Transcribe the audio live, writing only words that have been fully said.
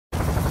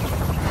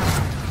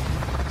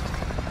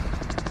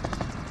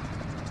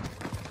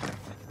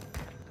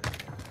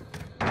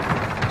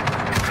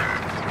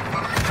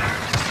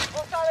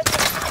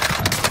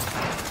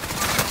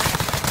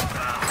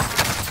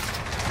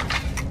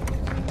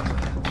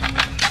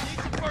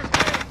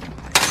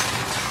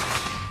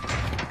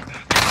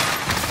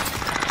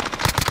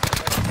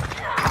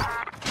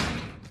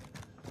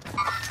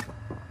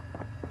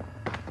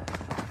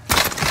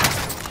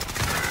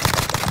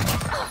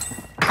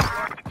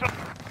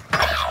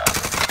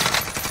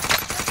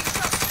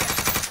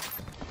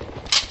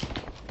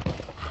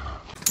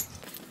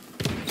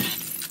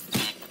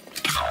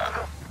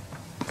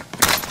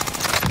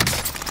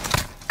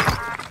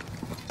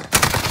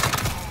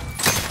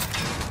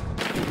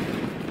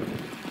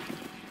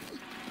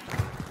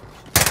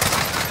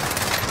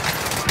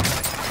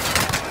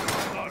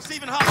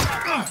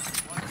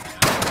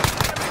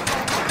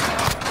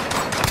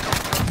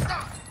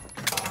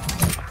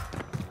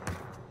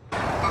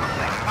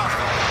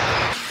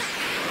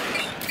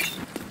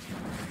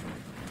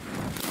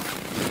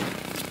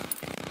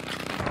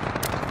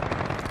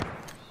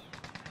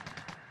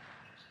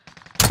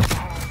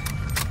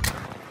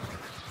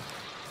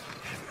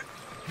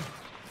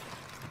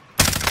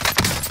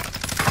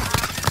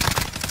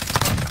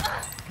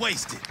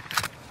Wasted.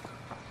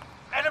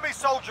 Enemy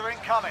soldier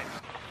incoming.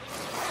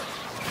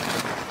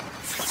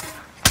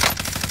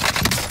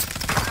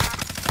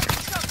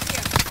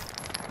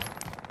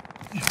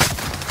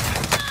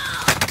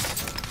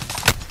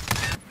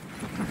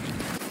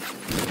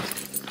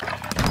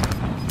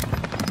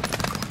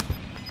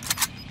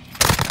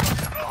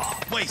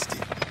 Wasted.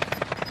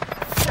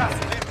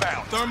 Gas is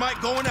inbound.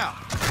 Thermite going out.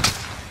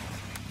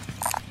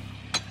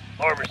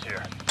 Armor's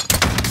here.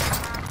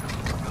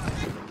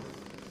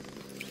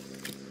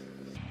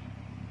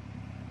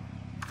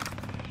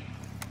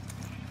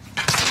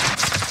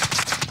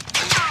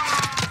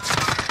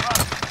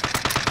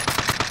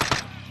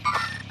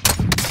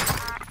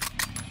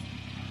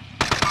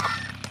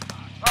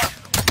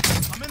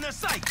 I'm in their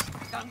sights.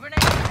 Stun grenade.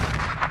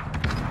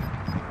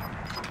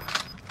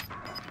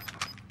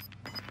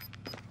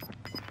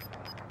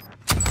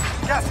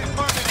 Gas is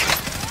moving in.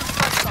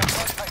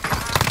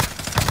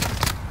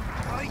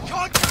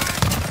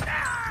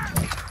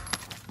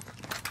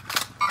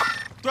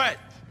 Threat.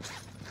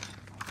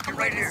 Get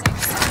right here. To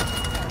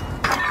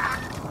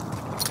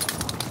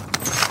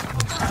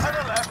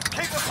the left.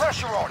 Keep the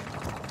pressure on.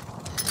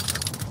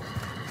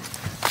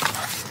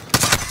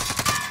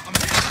 I'm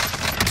hit.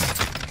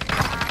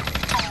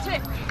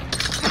 Tick.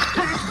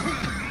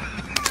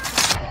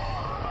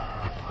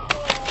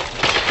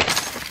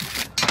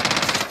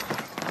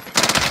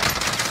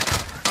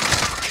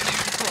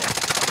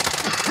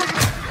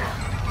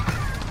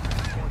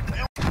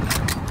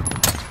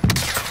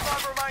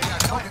 Time remaining.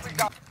 Nicely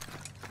done.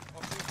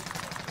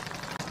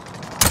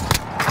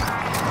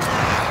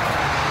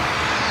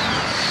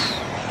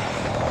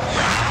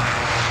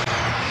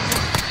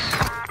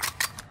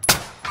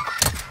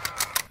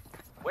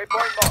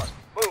 Waypoint marked.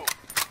 Move.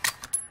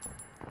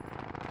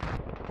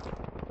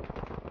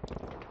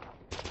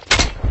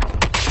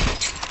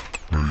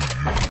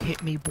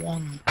 Hit me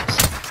once.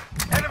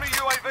 Enemy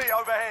UAV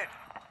overhead.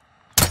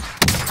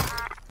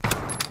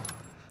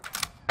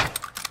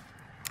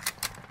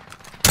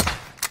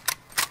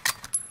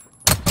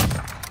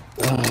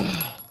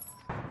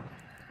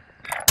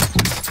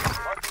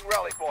 Marking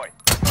rally point.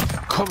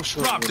 Komm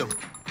schon. Dropped him.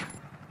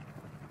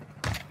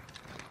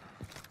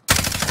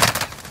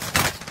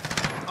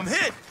 I'm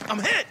hit. I'm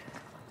hit.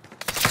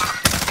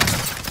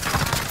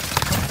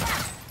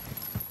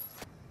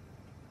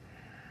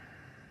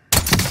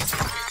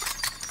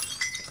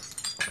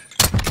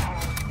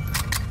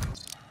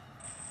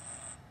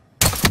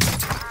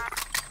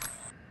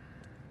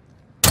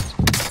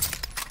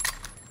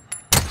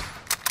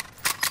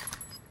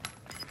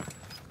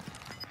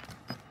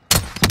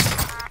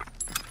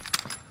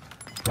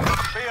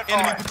 Be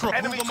Enemy advised. patrol.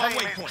 Enemy Move on my team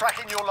is waypoint.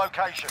 tracking your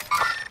location.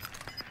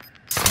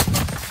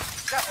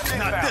 Gas is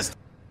Not inbound. this.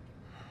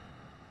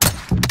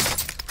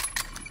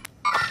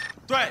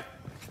 Threat.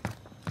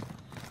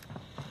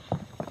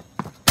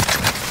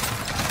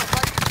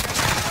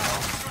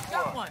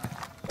 Got one.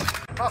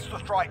 Cluster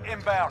strike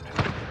inbound.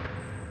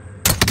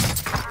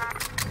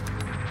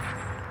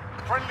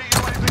 Friendly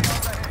UAV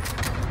overhead.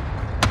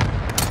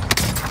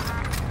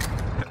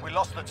 We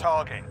lost the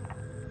target.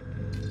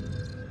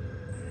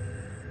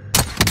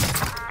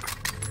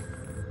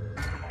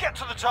 Get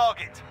to the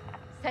target.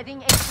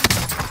 Setting a.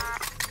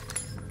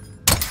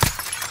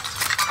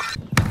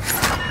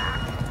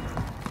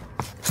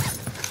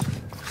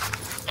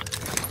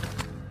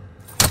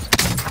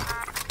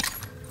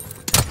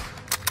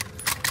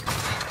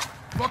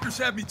 Fuckers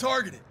have me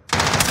targeted.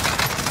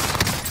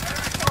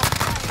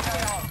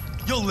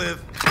 You'll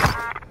live.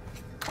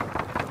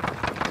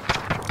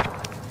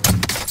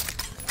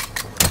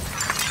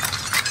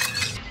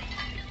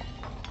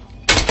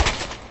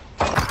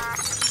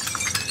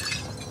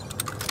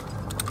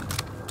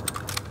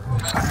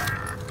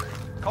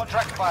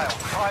 Contract failed.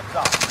 Time's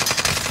up.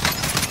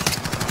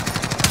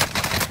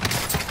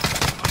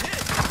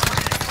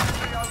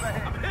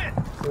 I'm hit.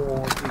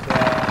 Oh,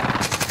 tidak.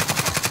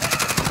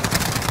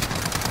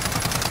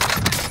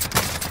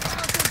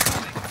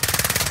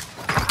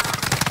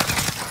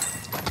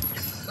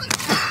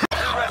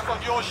 Rest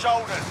on your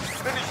shoulders.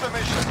 Finish the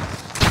mission.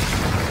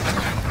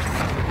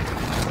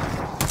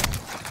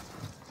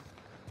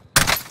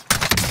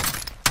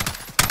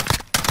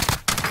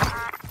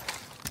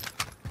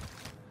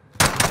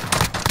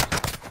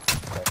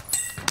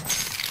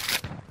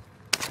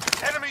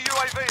 Enemy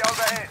UAV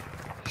overhead.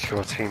 It's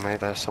your teammate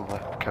there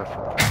somewhere.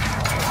 Careful.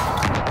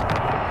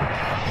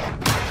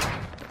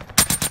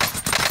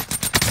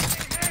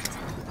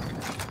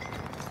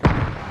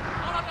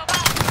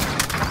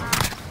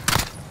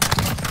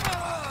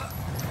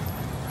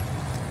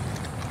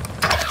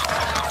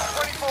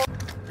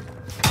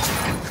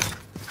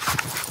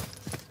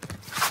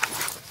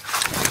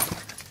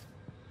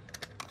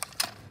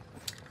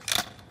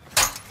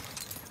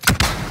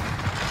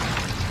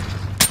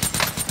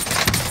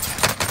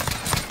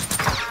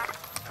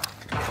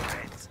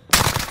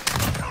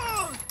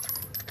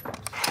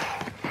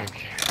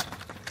 Thank you.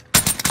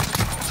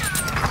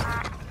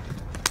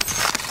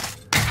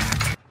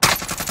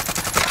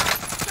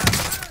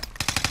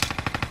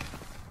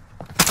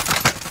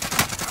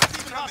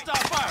 Even hostile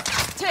fire.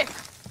 Tick.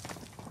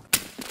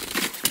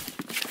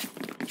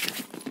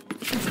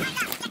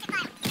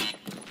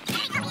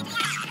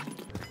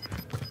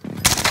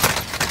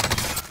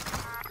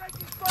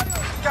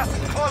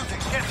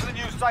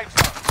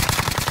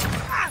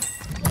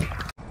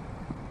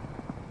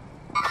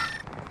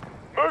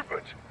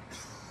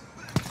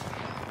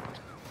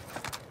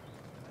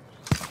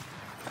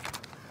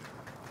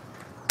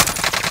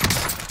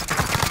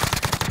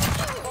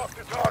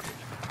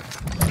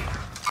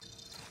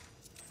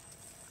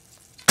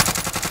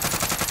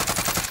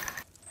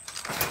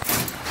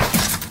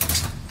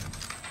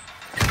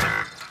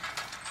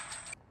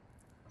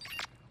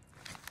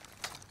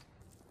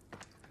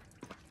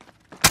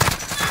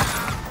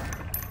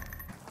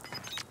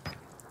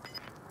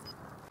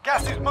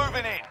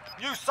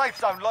 New safe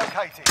zone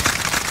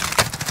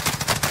located.